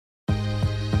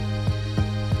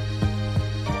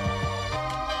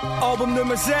album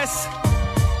nummer 6.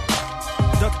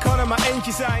 Dat kan er maar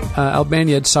eentje zijn.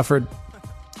 Albania had suffered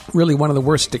really one of the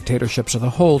worst dictatorships of the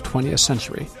whole 20th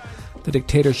century, the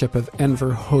dictatorship of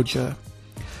Enver Hoxha.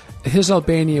 His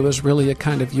Albania was really a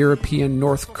kind of European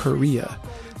North Korea.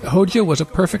 Hoxha was a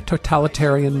perfect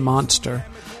totalitarian monster,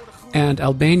 and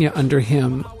Albania under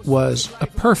him was a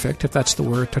perfect, if that's the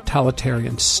word,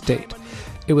 totalitarian state.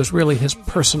 It was really his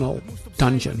personal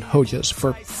dungeon, Hoxha's,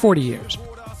 for 40 years.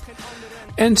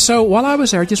 And so while I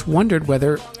was there, I just wondered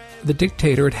whether the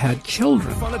dictator had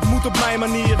children.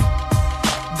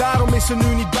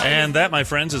 And that, my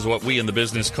friends, is what we in the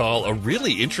business call a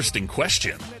really interesting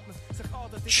question.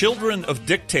 Children of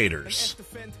dictators.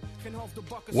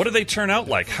 What do they turn out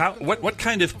like? What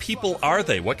kind of people are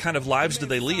they? What kind of lives do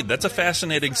they lead? That's a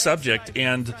fascinating subject,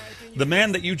 and the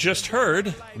man that you just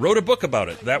heard wrote a book about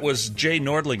it. That was Jay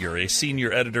Nordlinger, a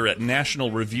senior editor at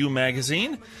National Review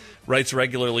magazine. Writes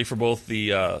regularly for both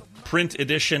the print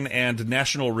edition and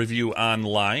National Review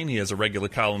Online. He has a regular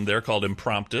column there called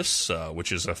Impromptus,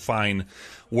 which is a fine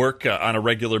work on a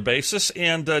regular basis.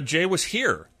 And Jay was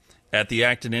here at the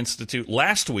Acton Institute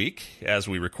last week as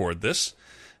we record this.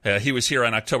 He was here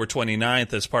on October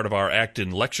 29th as part of our Acton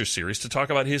lecture series to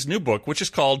talk about his new book, which is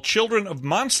called Children of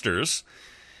Monsters,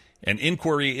 an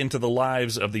inquiry into the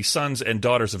lives of the sons and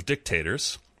daughters of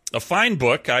dictators. A fine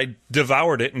book. I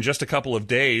devoured it in just a couple of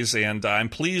days, and I'm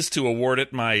pleased to award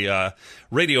it my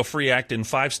Radio Free Acton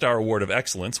 5-Star Award of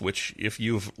Excellence, which, if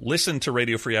you've listened to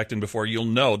Radio Free Acton before, you'll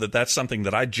know that that's something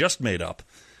that I just made up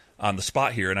on the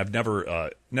spot here, and I've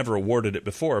never awarded it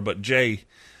before, but Jay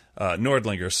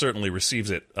Nordlinger certainly receives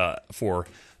it for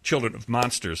Children of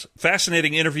Monsters.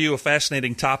 Fascinating interview, a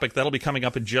fascinating topic. That'll be coming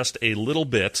up in just a little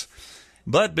bit.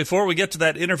 But before we get to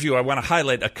that interview, I want to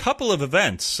highlight a couple of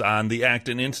events on the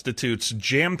Acton Institute's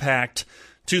jam-packed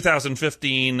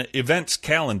 2015 events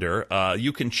calendar.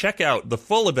 You can check out the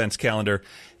full events calendar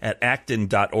at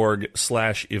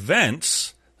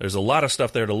acton.org/events. There's a lot of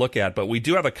stuff there to look at, but we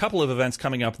do have a couple of events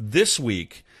coming up this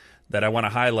week that I want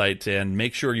to highlight and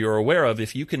make sure you're aware of.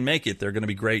 If you can make it, they're going to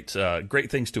be great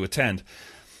things to attend.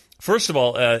 First of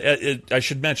all, I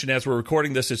should mention, as we're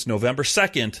recording this, it's November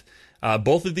 2nd.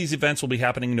 Both of these events will be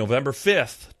happening November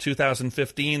 5th,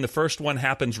 2015. The first one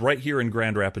happens right here in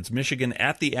Grand Rapids, Michigan,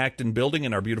 at the Acton Building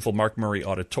in our beautiful Mark Murray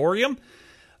Auditorium.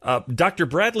 Dr.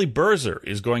 Bradley Berzer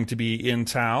is going to be in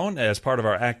town as part of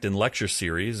our Acton lecture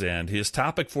series, and his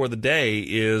topic for the day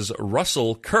is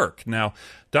Russell Kirk. Now,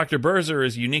 Dr. Berzer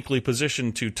is uniquely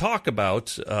positioned to talk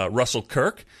about Russell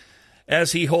Kirk,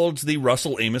 as he holds the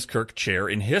Russell Amos Kirk Chair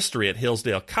in History at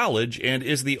Hillsdale College and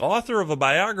is the author of a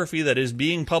biography that is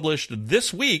being published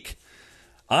this week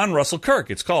on Russell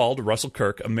Kirk. It's called Russell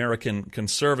Kirk, American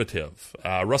Conservative.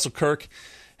 Russell Kirk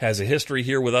has a history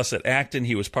here with us at Acton.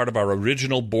 He was part of our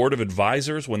original board of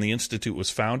advisors when the Institute was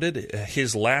founded.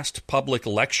 His last public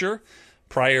lecture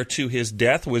prior to his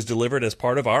death was delivered as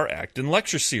part of our Acton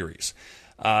lecture series.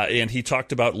 And he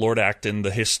talked about Lord Acton,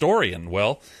 the historian.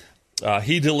 Well,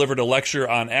 he delivered a lecture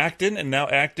on Acton, and now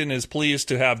Acton is pleased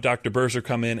to have Dr. Berzer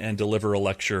come in and deliver a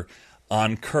lecture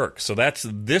on Kirk. So that's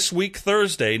this week,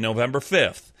 Thursday, November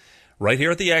 5th, right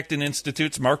here at the Acton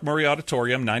Institute's Mark Murray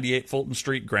Auditorium, 98 Fulton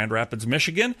Street, Grand Rapids,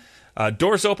 Michigan.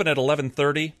 Doors open at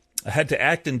 11:30. Head to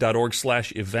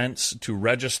acton.org/events to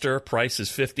register. Price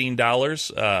is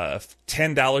 $15,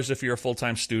 $10 if you're a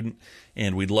full-time student,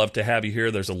 and we'd love to have you here.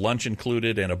 There's a lunch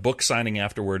included and a book signing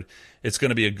afterward. It's going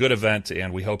to be a good event,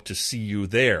 and we hope to see you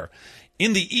there.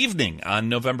 In the evening on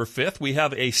November 5th, we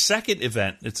have a second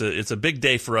event. It's a big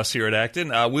day for us here at Acton.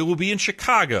 We will be in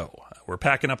Chicago. We're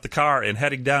packing up the car and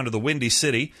heading down to the Windy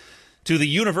City, to the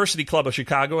University Club of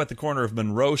Chicago at the corner of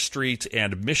Monroe Street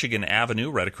and Michigan Avenue,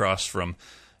 right across from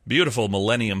beautiful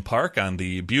Millennium Park on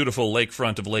the beautiful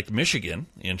lakefront of Lake Michigan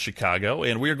in Chicago.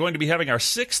 And we are going to be having our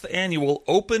 6th annual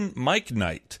Open Mic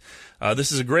Night.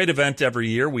 This is a great event every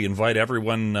year. We invite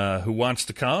everyone who wants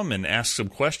to come and ask some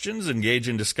questions, engage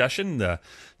in discussion, to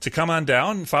come on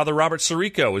down. Father Robert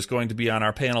Sirico is going to be on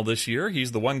our panel this year.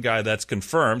 He's the one guy that's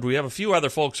confirmed. We have a few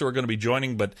other folks who are going to be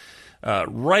joining, but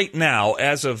right now,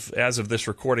 as of this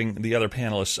recording, the other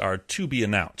panelists are to be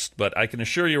announced. But I can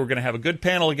assure you we're going to have a good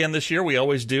panel again this year. We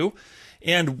always do.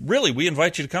 And really, we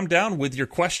invite you to come down with your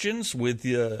questions, with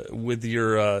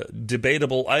your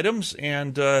debatable items,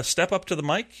 and step up to the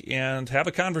mic and have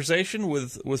a conversation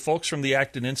with folks from the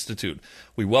Acton Institute.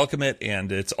 We welcome it,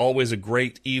 and it's always a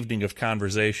great evening of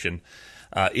conversation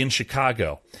in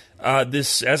Chicago.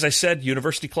 This, as I said,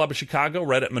 University Club of Chicago,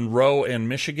 right at Monroe and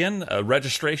Michigan.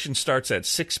 Registration starts at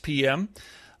 6 p.m.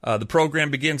 The program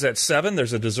begins at 7.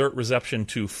 There's a dessert reception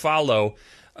to follow.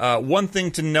 One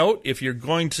thing to note, if you're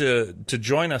going to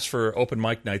join us for open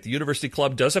mic night, the University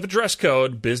Club does have a dress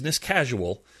code, business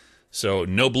casual, so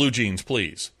no blue jeans,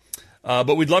 please.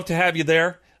 But we'd love to have you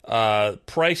there.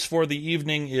 Price for the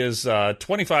evening is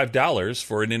 $25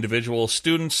 for an individual.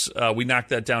 Students, we knocked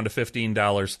that down to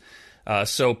 $15.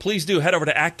 So please do head over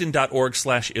to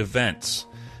acton.org/events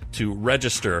to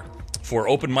register for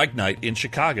open mic night in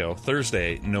Chicago,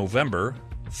 Thursday, November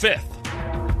 5th.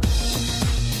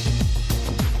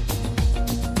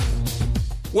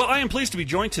 Well, I am pleased to be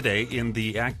joined today in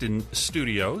the Acton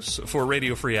studios for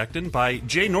Radio Free Acton by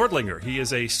Jay Nordlinger. He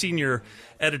is a senior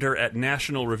editor at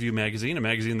National Review magazine, a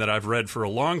magazine that I've read for a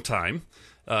long time.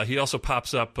 He also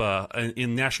pops up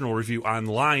in National Review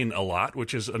Online a lot,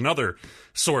 which is another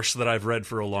source that I've read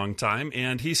for a long time.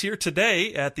 And he's here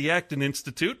today at the Acton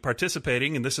Institute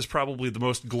participating, and this is probably the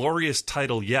most glorious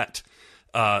title yet,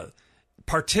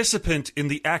 participant in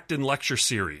the Acton Lecture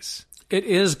Series. It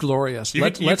is glorious.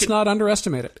 Let's not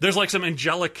underestimate it. There's like some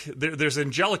there's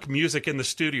angelic music in the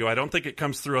studio. I don't think it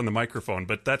comes through on the microphone,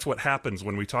 but that's what happens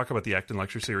when we talk about the Acton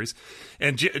Lecture Series.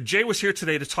 And Jay was here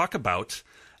today to talk about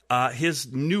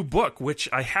his new book, which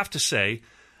I have to say,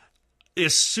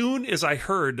 as soon as I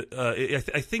heard,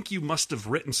 I think you must have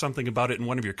written something about it in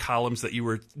one of your columns that you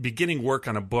were beginning work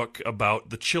on a book about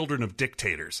the children of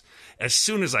dictators. As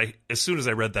soon as I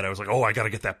read that, I was like, oh, I got to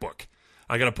get that book.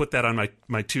 I got to put that on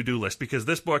my to-do list, because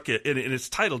this book, and it's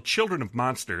titled Children of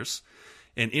Monsters,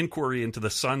 an inquiry into the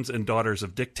sons and daughters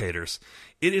of dictators.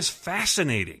 It is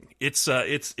fascinating. It's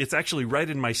actually right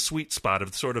in my sweet spot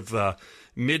of sort of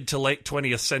mid to late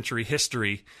 20th century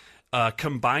history,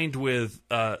 combined with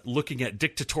looking at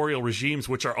dictatorial regimes,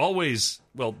 which are always,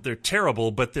 well, they're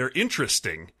terrible, but they're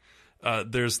interesting.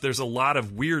 There's a lot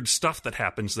of weird stuff that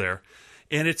happens there.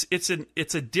 And it's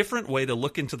a different way to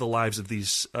look into the lives of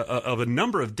these of a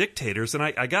number of dictators. And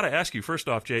I got to ask you, first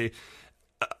off, Jay,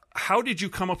 how did you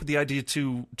come up with the idea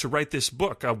to write this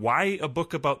book? Why a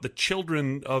book about the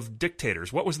children of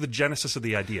dictators? What was the genesis of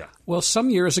the idea? Well, some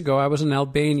years ago, I was in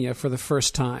Albania for the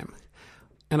first time.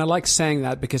 And I like saying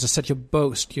that because it's such a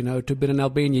boast, to have been in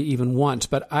Albania even once.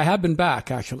 But I have been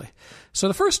back, actually. So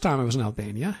the first time I was in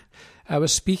Albania, I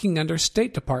was speaking under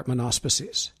State Department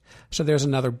auspices. So there's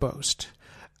another boast.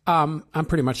 I'm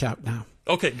pretty much out now.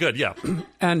 Okay, good, yeah.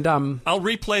 And I'll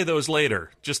replay those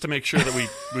later just to make sure that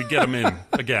we get them in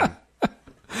again.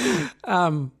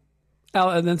 And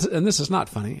this is not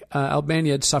funny.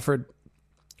 Albania had suffered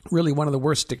really one of the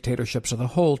worst dictatorships of the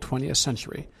whole 20th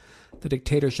century, the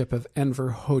dictatorship of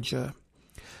Enver Hoxha.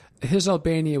 His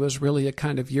Albania was really a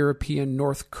kind of European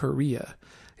North Korea.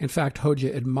 In fact,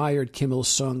 Hoxha admired Kim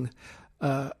Il-sung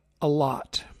a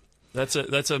lot. That's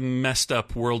a messed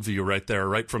up worldview right there,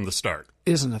 right from the start.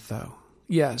 Isn't it, though?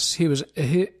 Yes,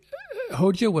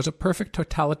 Hoxha was a perfect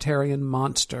totalitarian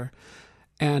monster,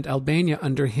 and Albania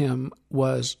under him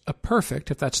was a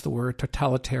perfect, if that's the word,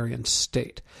 totalitarian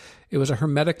state. It was a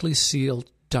hermetically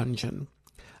sealed dungeon.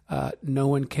 No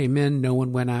one came in, no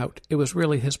one went out. It was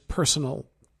really his personal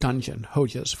dungeon,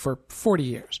 Hoxha's, for 40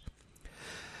 years.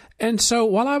 And so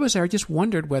while I was there, I just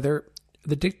wondered whether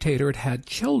the dictator had had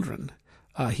children.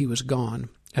 He was gone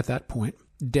at that point,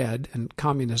 dead, and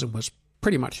communism was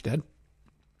pretty much dead.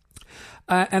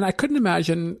 And I couldn't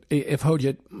imagine if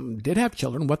Hoxha did have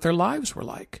children, what their lives were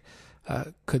like.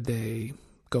 Could they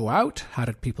go out? How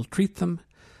did people treat them?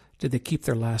 Did they keep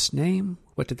their last name?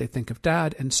 What did they think of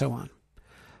Dad? And so on.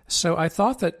 So I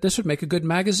thought that this would make a good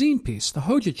magazine piece, the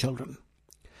Hoxha children.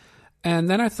 And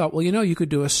then I thought, well, you could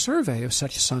do a survey of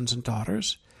such sons and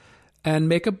daughters and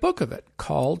make a book of it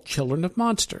called Children of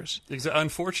Monsters.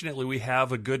 Unfortunately, we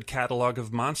have a good catalog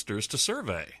of monsters to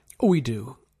survey. We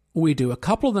do. A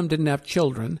couple of them didn't have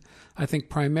children. I think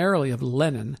primarily of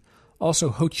Lenin. Also,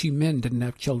 Ho Chi Minh didn't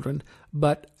have children,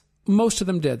 but most of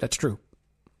them did. That's true.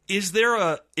 Is there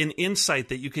an insight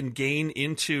that you can gain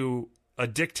into a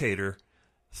dictator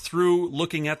through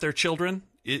looking at their children?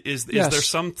 Is Yes.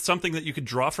 there something that you could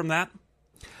draw from that?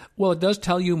 Well, it does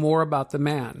tell you more about the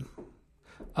man.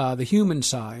 The human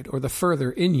side, or the further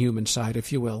inhuman side,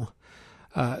 if you will.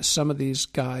 Some of these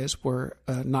guys were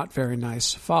not very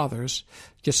nice fathers,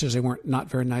 just as they weren't not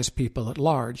very nice people at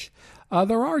large.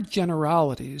 There are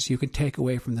generalities you can take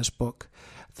away from this book.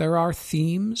 There are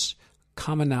themes,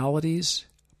 commonalities,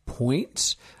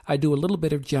 points. I do a little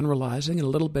bit of generalizing and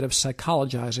a little bit of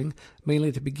psychologizing, mainly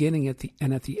at the beginning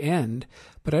and at the end,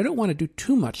 but I don't want to do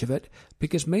too much of it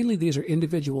because mainly these are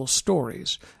individual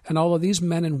stories, and all of these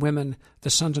men and women, the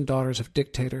sons and daughters of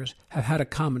dictators, have had a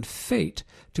common fate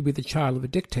to be the child of a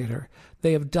dictator.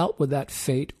 They have dealt with that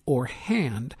fate or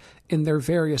hand in their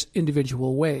various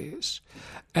individual ways.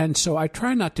 And so I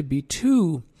try not to be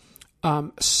too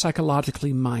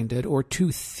psychologically minded or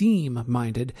too theme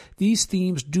minded. These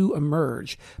themes do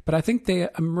emerge, but I think they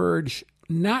emerge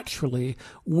naturally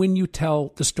when you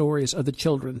tell the stories of the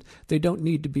children. They don't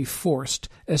need to be forced,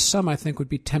 as some I think would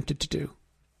be tempted to do.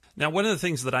 Now, one of the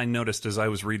things that I noticed as I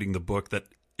was reading the book that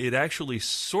it actually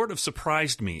sort of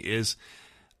surprised me is,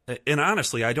 and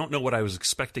honestly, I don't know what I was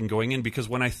expecting going in, because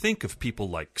when I think of people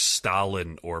like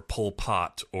Stalin or Pol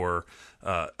Pot or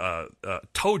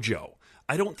Tojo,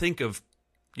 I don't think of,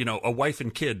 a wife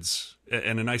and kids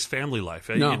and a nice family life.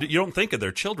 No. You don't think of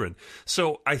their children.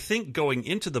 So I think going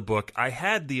into the book, I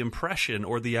had the impression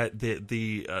or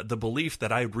the belief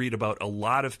that I'd read about a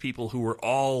lot of people who were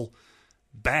all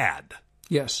bad.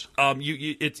 Yes.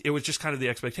 It was just kind of the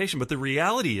expectation. But the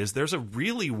reality is there's a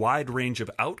really wide range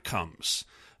of outcomes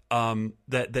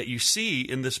that you see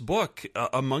in this book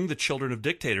among the children of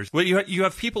dictators. Well, you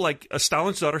have people like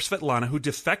Stalin's daughter Svetlana, who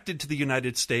defected to the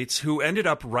United States, who ended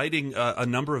up writing a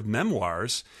number of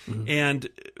memoirs and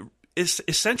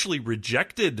essentially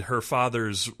rejected her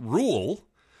father's rule,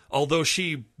 although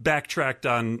she backtracked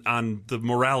on the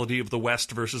morality of the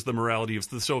West versus the morality of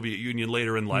the Soviet Union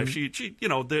later in life. She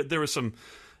there was some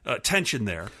tension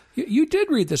there. You did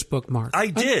read this book, Mark. I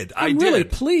did. I'm really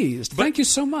pleased. Thank you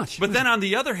so much. But then on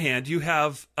the other hand, you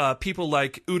have people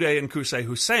like Uday and Qusay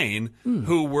Hussein,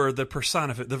 who were the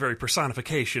very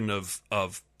personification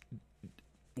of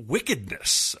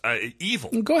wickedness, evil.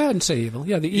 Go ahead and say evil.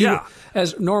 Yeah, the evil. Yeah.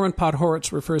 As Norman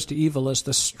Podhoretz refers to evil as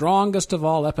the strongest of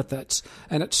all epithets,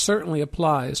 and it certainly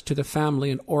applies to the family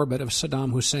and orbit of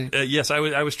Saddam Hussein. Yes, I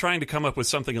was trying to come up with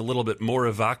something a little bit more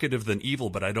evocative than evil,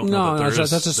 but I don't know that there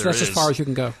is. That's as far as you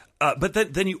can go. But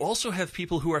then you also have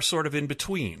people who are sort of in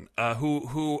between,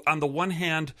 who on the one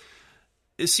hand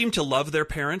seem to love their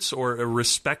parents or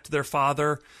respect their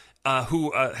father,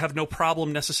 who have no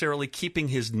problem necessarily keeping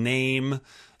his name,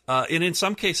 and in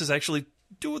some cases actually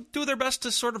do their best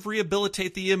to sort of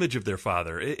rehabilitate the image of their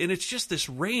father. And it's just this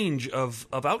range of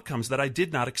outcomes that I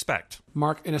did not expect.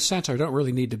 Mark, in a sense, I don't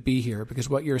really need to be here because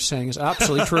what you're saying is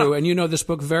absolutely true, and you know this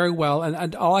book very well,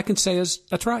 and all I can say is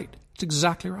that's right. It's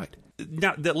exactly right.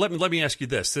 Now, let me ask you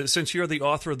this: since you're the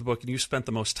author of the book and you spent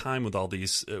the most time with all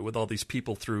these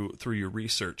people through your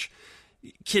research,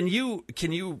 can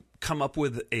you come up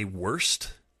with a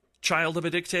worst child of a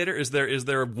dictator? Is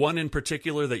there one in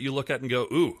particular that you look at and go,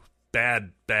 ooh,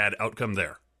 bad outcome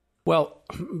there? Well,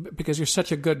 because you're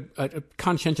such a good,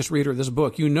 conscientious reader of this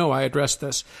book, you know I address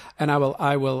this, and I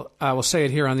will say it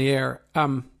here on the air.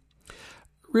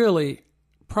 Really,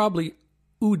 probably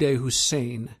Uday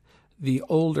Hussein, the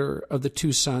older of the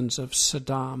two sons of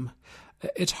Saddam.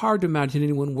 It's hard to imagine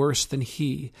anyone worse than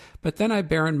he, but then I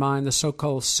bear in mind the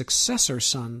so-called successor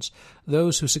sons,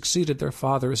 those who succeeded their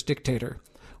father as dictator.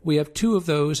 We have two of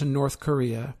those in North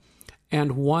Korea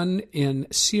and one in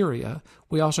Syria.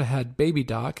 We also had Baby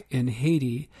Doc in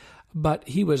Haiti, but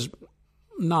he was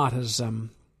not as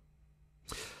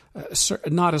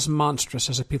monstrous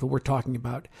as the people we're talking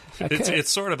about.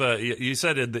 It's sort of you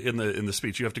said in the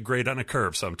speech you have to grade on a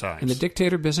curve sometimes. In the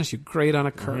dictator business, you grade on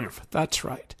a curve. Mm-hmm. That's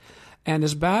right. And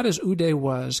as bad as Uday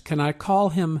was, can I call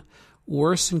him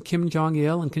worse than Kim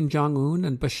Jong-il and Kim Jong-un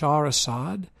and Bashar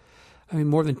Assad? I mean,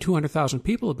 more than 200,000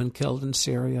 people have been killed in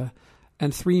Syria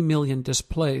and 3 million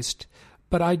displaced.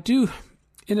 But I do,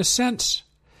 in a sense,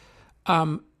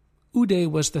 Uday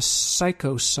was the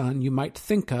psycho son you might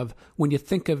think of when you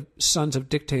think of sons of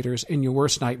dictators in your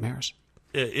worst nightmares.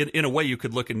 In a way, you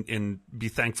could look and be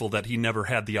thankful that he never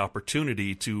had the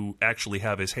opportunity to actually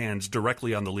have his hands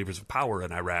directly on the levers of power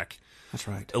in Iraq. That's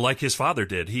right. Like his father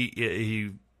did.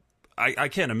 I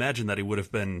can't imagine that he would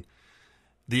have been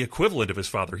the equivalent of his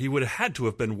father. He would have had to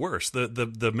have been worse.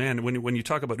 The man, when you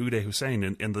talk about Uday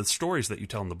Hussein and the stories that you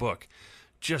tell in the book,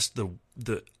 just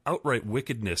the outright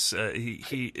wickedness.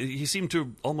 He seemed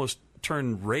to almost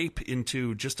turn rape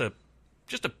into just a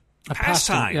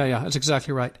pastime. Yeah, that's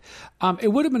exactly right. It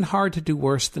would have been hard to do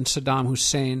worse than Saddam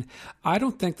Hussein. I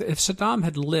don't think that if Saddam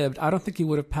had lived, I don't think he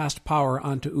would have passed power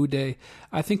on to Uday.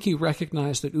 I think he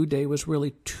recognized that Uday was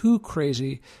really too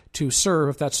crazy to serve,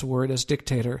 if that's the word, as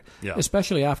dictator,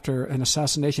 especially after an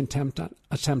assassination attempt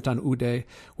on Uday,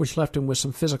 which left him with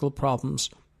some physical problems.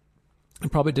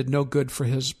 It probably did no good for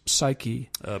his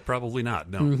psyche. Probably not,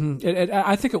 no. Mm-hmm.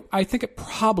 I think it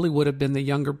probably would have been the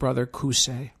younger brother,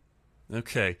 Qusay.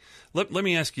 Okay. Let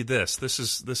me ask you this. This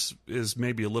is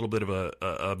maybe a little bit of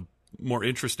a more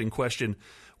interesting question.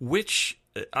 Which,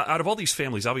 out of all these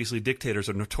families, obviously dictators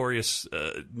are notorious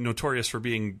for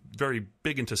being very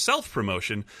big into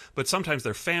self-promotion, but sometimes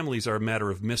their families are a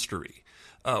matter of mystery.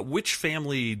 Which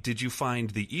family did you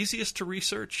find the easiest to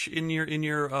research in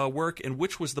your work, and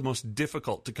which was the most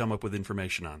difficult to come up with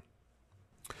information on?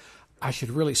 I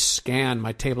should really scan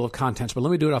my table of contents, but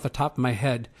let me do it off the top of my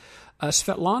head.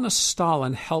 Svetlana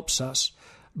Stalin helps us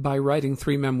by writing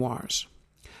 3 memoirs.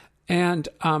 And,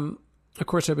 of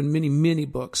course, there have been many, many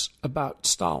books about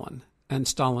Stalin and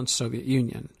Stalin's Soviet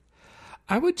Union.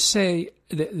 I would say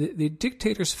the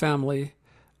dictator's family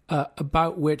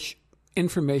about which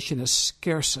information is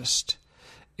scarcest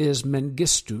is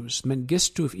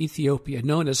Mengistu of Ethiopia,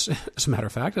 known as a matter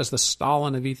of fact, as the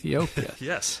Stalin of Ethiopia.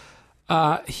 Yes.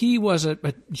 He was a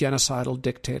genocidal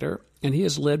dictator, and he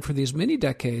has lived for these many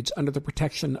decades under the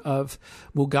protection of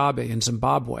Mugabe in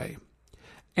Zimbabwe.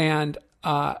 And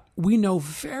we know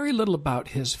very little about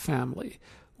his family.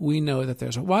 We know that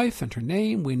there's a wife and her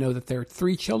name. We know that there are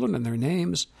 3 children and their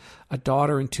names, a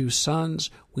daughter and 2 sons.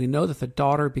 We know that the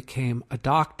daughter became a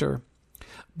doctor.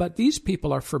 But these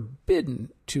people are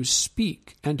forbidden to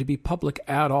speak and to be public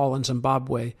at all in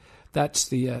Zimbabwe. That's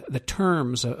the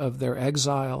terms of their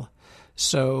exile.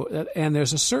 So, and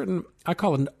there's a certain, I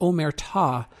call it an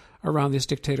omerta around these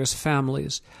dictators'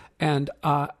 families. And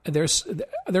there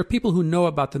are people who know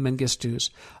about the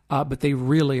Mengistus, but they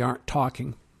really aren't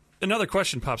talking. Another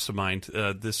question pops to mind,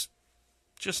 this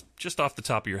just off the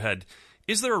top of your head.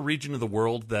 Is there a region of the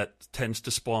world that tends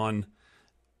to spawn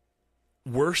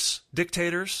worse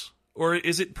dictators, or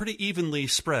is it pretty evenly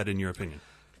spread, in your opinion?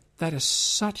 That is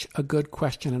such a good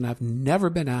question, and I've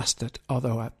never been asked it,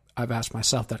 although I've asked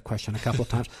myself that question a couple of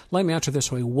times. Let me answer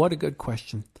this way. What a good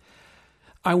question.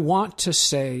 I want to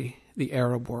say the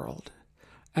Arab world,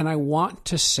 and I want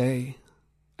to say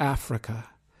Africa.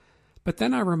 But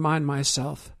then I remind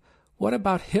myself, what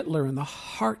about Hitler in the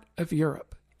heart of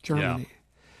Europe, Germany?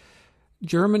 Yeah.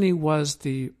 Germany was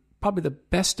probably the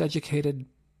best educated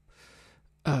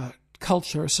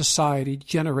culture, society,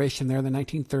 generation there in the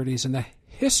 1930s in the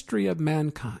history of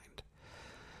mankind.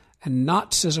 And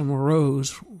Nazism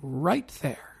rose right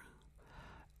there.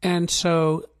 And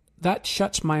so that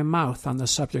shuts my mouth on the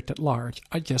subject at large.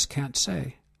 I just can't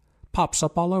say. Pops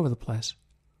up all over the place.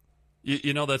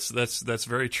 You know, that's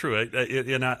very true.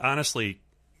 And honestly,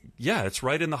 yeah, it's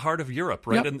right in the heart of Europe,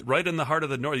 right in the heart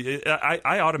of the North.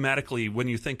 I automatically, when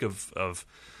you think of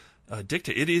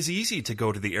dictator, it is easy to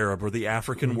go to the Arab or the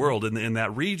African world in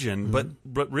that region, but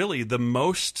really the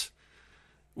most.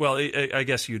 Well, I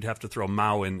guess you'd have to throw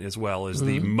Mao in as well as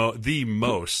the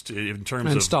most in terms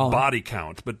and of Stalin. Body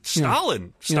count. But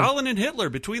Stalin and Hitler,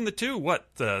 between the two,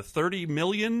 30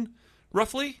 million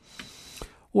roughly?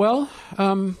 Well,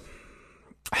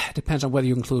 it depends on whether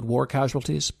you include war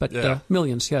casualties, but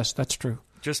millions, yes, that's true.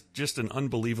 Just an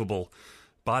unbelievable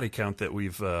body count that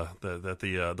we've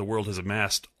the world has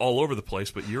amassed all over the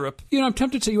place, but Europe. You know, I'm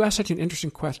tempted to. You asked such an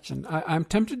interesting question. I'm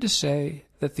tempted to say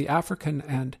that the African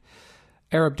and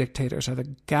Arab dictators are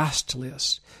the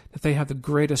ghastliest, that they have the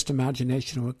greatest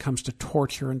imagination when it comes to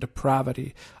torture and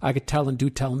depravity. I could tell and do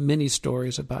tell many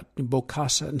stories about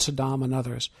Bokassa and Saddam and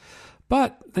others.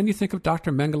 But then you think of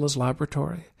Dr. Mengele's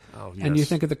laboratory, and you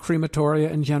think of the crematoria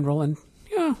in general, and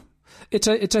it's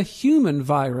a human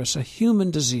virus, a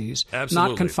human disease, Absolutely.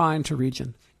 Not confined to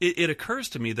region. It occurs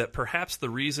to me that perhaps the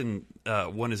reason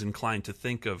one is inclined to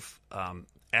think of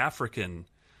African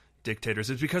dictators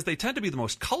is because they tend to be the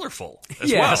most colorful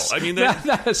as well. I mean,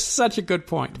 that is such a good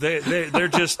point. They're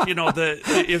just in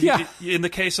the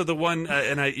case of the one,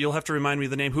 you'll have to remind me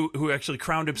of the name, who actually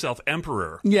crowned himself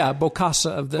emperor. Yeah, Bokassa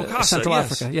of Central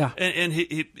Africa. Yeah, and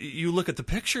you look at the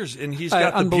pictures, and he's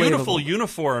got the beautiful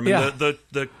uniform and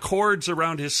the cords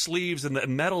around his sleeves and the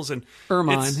medals and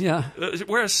ermine.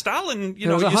 Whereas Stalin, it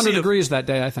was 100 degrees that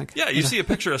day, I think. Yeah, you see a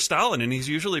picture of Stalin, and he's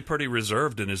usually pretty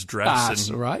reserved in his dress. That's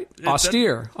right.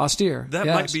 Austere. That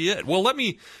might be it. Well, let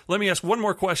me ask one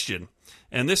more question,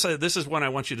 and this is one I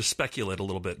want you to speculate a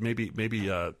little bit. Maybe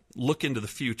look into the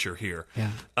future here.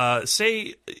 Yeah.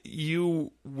 Say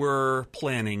you were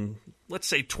planning, let's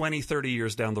say 20, 30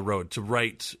 years down the road, to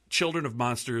write Children of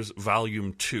Monsters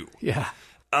Volume 2. Yeah.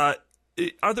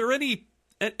 Is there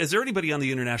anybody on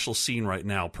the international scene right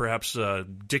now, perhaps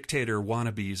dictator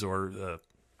wannabes or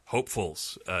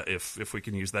hopefuls, if we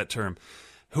can use that term,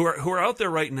 who are out there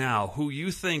right now who you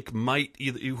think might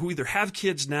either have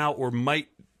kids now or might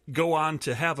go on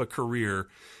to have a career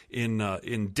in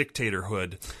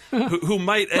dictatorhood, who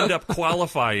might end up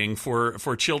qualifying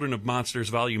for Children of Monsters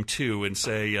Volume 2 in,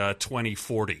 say,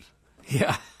 2040?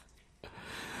 Yeah.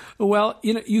 Well,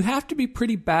 you have to be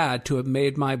pretty bad to have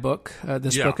made my book,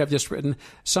 this book I've just written.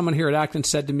 Someone here at Acton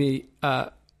said to me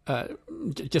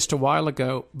just a while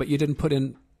ago, but you didn't put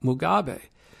in Mugabe.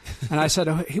 And I said,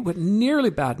 oh, it went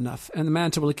nearly bad enough. And the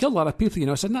man said, well, he killed a lot of people.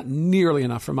 I said, not nearly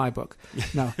enough for my book.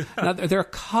 No. Now, there are a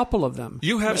couple of them.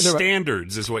 You have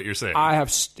standards, is what you're saying. I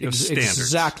have standards.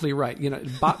 Exactly right.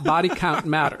 Body count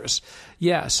matters.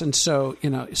 Yes. And so,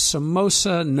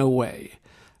 Somoza, no way.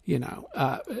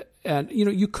 And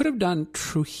you could have done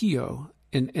Trujillo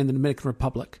in the Dominican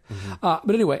Republic. Mm-hmm.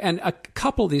 But anyway, and a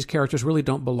couple of these characters really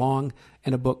don't belong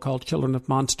in a book called Children of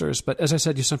Monsters. But as I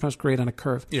said, you sometimes grade on a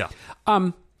curve. Yeah.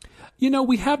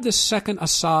 We have this second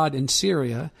Assad in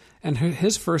Syria, and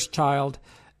his first child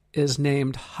is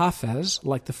named Hafez,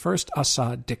 like the first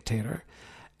Assad dictator.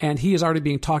 And he is already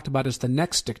being talked about as the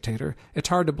next dictator. It's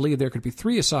hard to believe there could be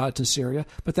 3 Assads in Syria,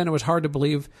 but then it was hard to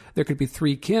believe there could be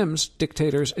 3 Kims,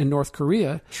 dictators in North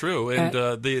Korea. True, and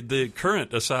the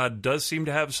current Assad does seem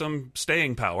to have some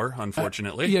staying power,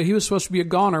 unfortunately. Yeah, he was supposed to be a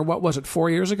goner, what was it, 4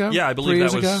 years ago? Yeah, I believe 3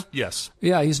 years that was, ago? yes.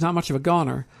 Yeah, he's not much of a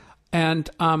goner. And,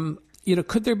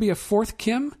 could there be a 4th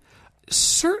Kim?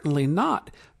 Certainly not.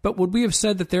 But would we have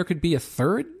said that there could be a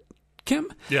 3rd Kim?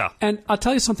 Yeah. And I'll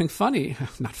tell you something funny.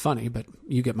 Not funny, but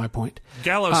you get my point.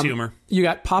 Gallows humor. You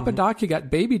got Papa Doc, you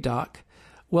got Baby Doc.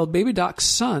 Well, Baby Doc's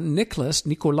son, Nicolas,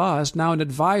 is now an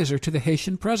advisor to the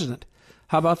Haitian president.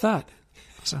 How about that?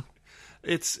 So,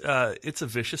 it's a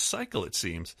vicious cycle, it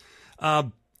seems.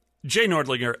 Jay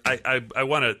Nordlinger, I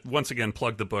want to once again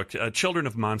plug the book, Children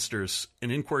of Monsters,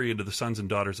 An Inquiry into the Sons and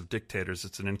Daughters of Dictators.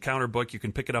 It's an encounter book. You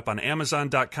can pick it up on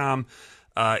Amazon.com.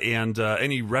 And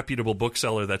any reputable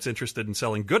bookseller that's interested in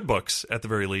selling good books, at the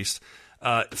very least.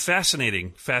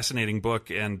 Fascinating book,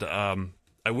 and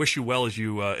I wish you well as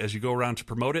you go around to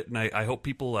promote it. And I hope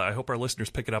I hope our listeners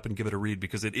pick it up and give it a read,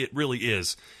 because it really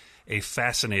is a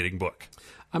fascinating book.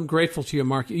 I'm grateful to you,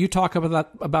 Mark. You talk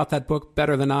about that book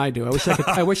better than I do.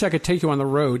 I wish I could take you on the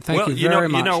road. Thank you very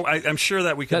much. I'm sure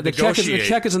that we could the negotiate. The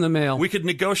check is in the mail. We could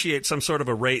negotiate some sort of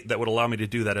a rate that would allow me to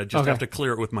do that. I'd just have to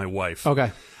clear it with my wife.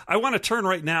 Okay. I want to turn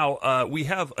right now. We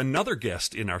have another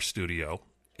guest in our studio,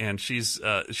 and she's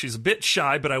a bit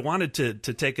shy, but I wanted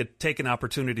to take an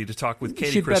opportunity to talk with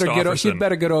Katie Christofferson. She'd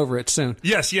better get over it soon.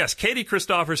 Yes. Katie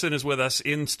Christofferson is with us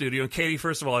in studio. And Katie,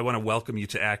 first of all, I want to welcome you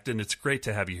to Acton. It's great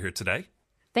to have you here today.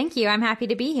 Thank you. I'm happy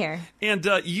to be here. And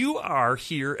you are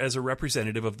here as a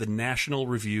representative of the National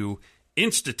Review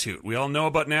Institute. We all know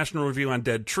about National Review on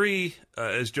Dead Tree,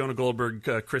 as Jonah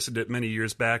Goldberg christened it many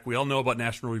years back. We all know about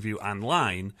National Review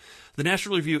Online. The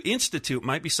National Review Institute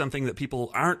might be something that people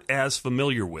aren't as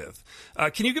familiar with.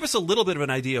 Can you give us a little bit of an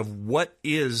idea of what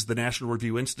is the National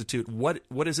Review Institute? What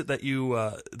is it that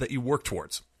you work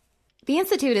towards? The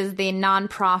Institute is the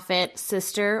nonprofit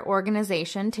sister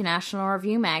organization to National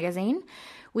Review magazine.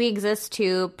 We exist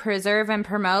to preserve and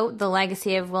promote the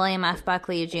legacy of William F.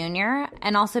 Buckley Jr.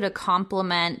 and also to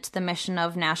complement the mission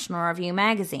of National Review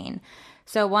magazine.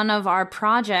 So one of our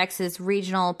projects is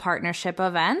regional partnership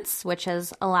events, which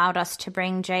has allowed us to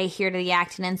bring Jay here to the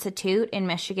Acton Institute in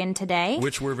Michigan today.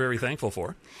 Which we're very thankful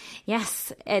for.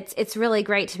 Yes, it's really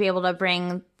great to be able to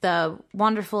bring the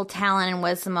wonderful talent and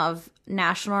wisdom of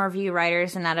National Review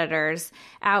writers and editors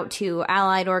out to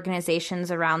allied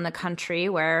organizations around the country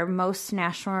where most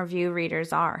National Review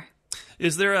readers are.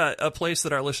 Is there a place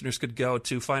that our listeners could go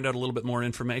to find out a little bit more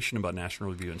information about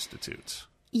National Review Institutes?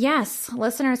 Yes,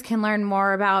 listeners can learn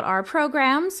more about our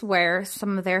programs, where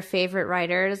some of their favorite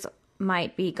writers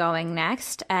might be going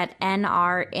next, at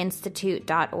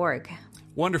nrinstitute.org.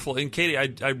 Wonderful. And Katie,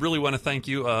 I really want to thank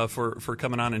you for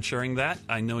coming on and sharing that.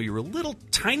 I know you were a little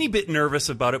tiny bit nervous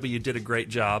about it, but you did a great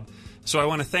job. So I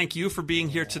want to thank you for being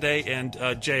here today, and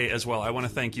Jay as well. I want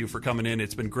to thank you for coming in.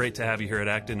 It's been great to have you here at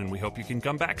Acton, and we hope you can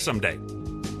come back someday.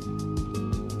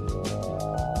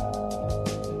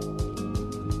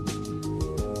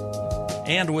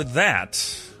 And with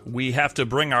that, we have to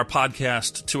bring our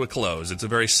podcast to a close. It's a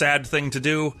very sad thing to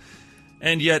do,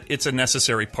 and yet it's a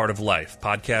necessary part of life.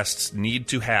 Podcasts need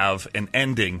to have an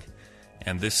ending,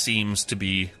 and this seems to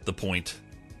be the point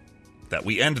that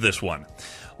we end this one.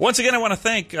 Once again, I want to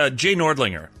thank Jay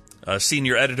Nordlinger, a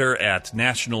senior editor at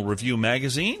National Review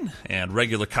magazine and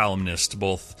regular columnist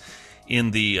both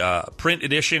in the print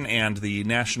edition and the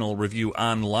National Review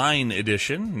Online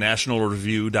edition.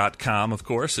 NationalReview.com, of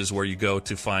course, is where you go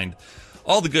to find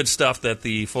all the good stuff that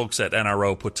the folks at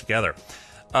NRO put together.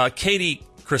 Katie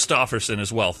Christofferson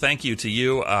as well. Thank you to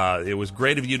you. It was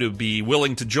great of you to be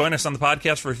willing to join us on the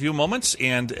podcast for a few moments.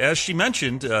 And as she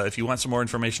mentioned, if you want some more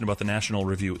information about the National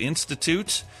Review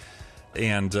Institute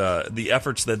and the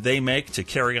efforts that they make to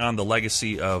carry on the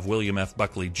legacy of William F.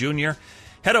 Buckley Jr.,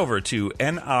 head over to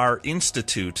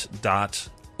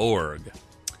nrinstitute.org.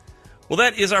 Well,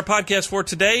 that is our podcast for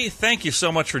today. Thank you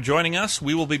so much for joining us.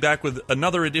 We will be back with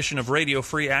another edition of Radio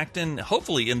Free Acton,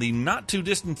 hopefully in the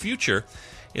not-too-distant future.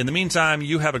 In the meantime,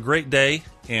 you have a great day,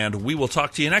 and we will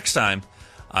talk to you next time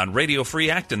on Radio Free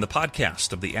Acton, the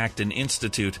podcast of the Acton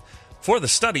Institute for the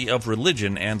Study of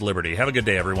Religion and Liberty. Have a good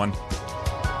day, everyone.